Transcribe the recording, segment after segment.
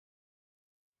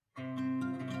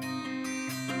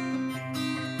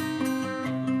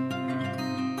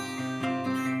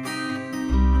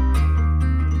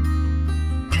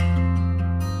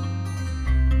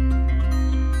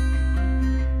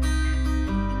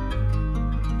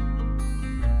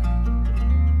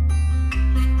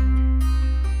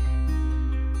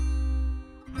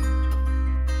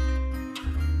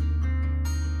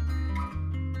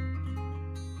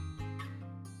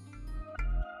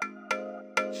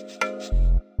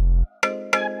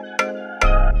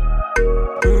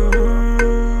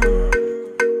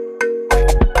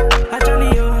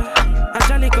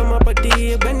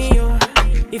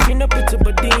If you no put your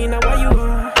body in, why you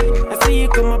on? I see you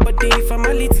come up body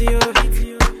formality,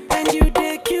 and you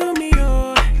dey kill me,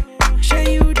 share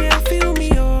you dey feel me,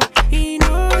 he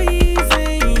no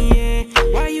easy, yeah.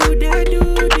 Why you dey do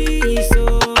this,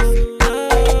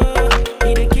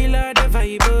 he dey kill all the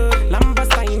vibe, Lambert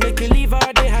style make you leave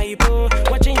all the hype,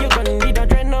 watching you gun need a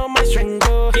drain on my strength,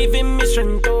 giving me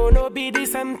strength, no be the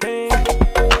same thing.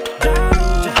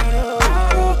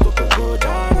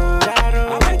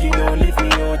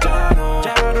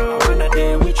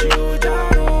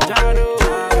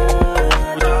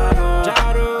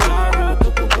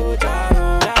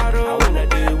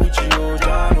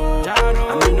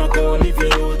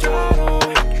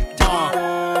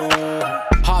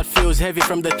 Heavy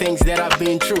from the things that I've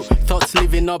been through. Thoughts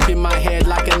living up in my head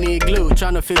like an igloo.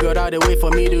 Trying to figure out a way for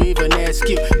me to even ask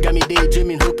you. Got me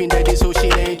daydreaming, hoping that this whole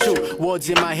shit ain't true. Words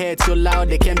in my head so loud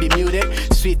they can be muted.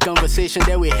 Sweet conversation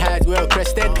that we had, well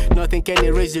crested. Nothing can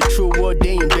erase the true word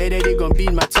they embedded. They gon' be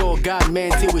my tour guide,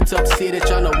 man, till we top city.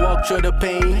 Trying to walk through the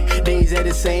pain. Days are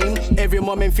the same. Every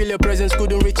moment feel your presence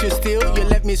couldn't reach you still. You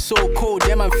left me so cold,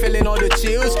 damn I'm feeling all the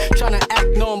chills. Trying to act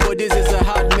numb, but this is a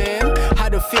hard man. How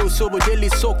to feel sober, daily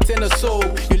soaked in the soul.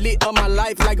 You lit up my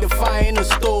life like the fire in the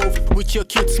stove. With your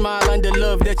cute smile and the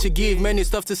love that you give. Man, it's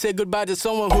tough to say goodbye to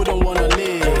someone who don't wanna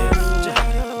live.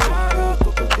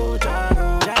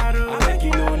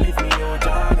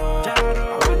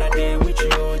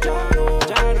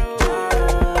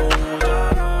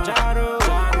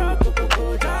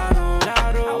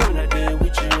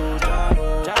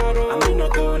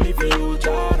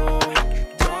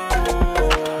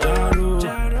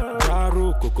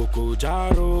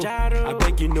 I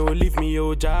beg you no leave me,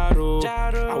 oh Jaro.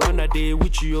 I wanna day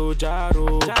with you, oh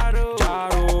Jaro. Jaro,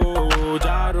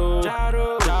 Jaro,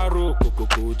 Jaro,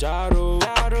 Coco, Jaro.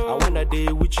 I wanna day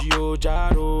with you, oh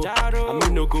Jaro. I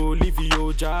mean no go leave you,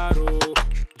 oh Jaro.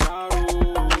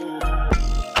 Jaro.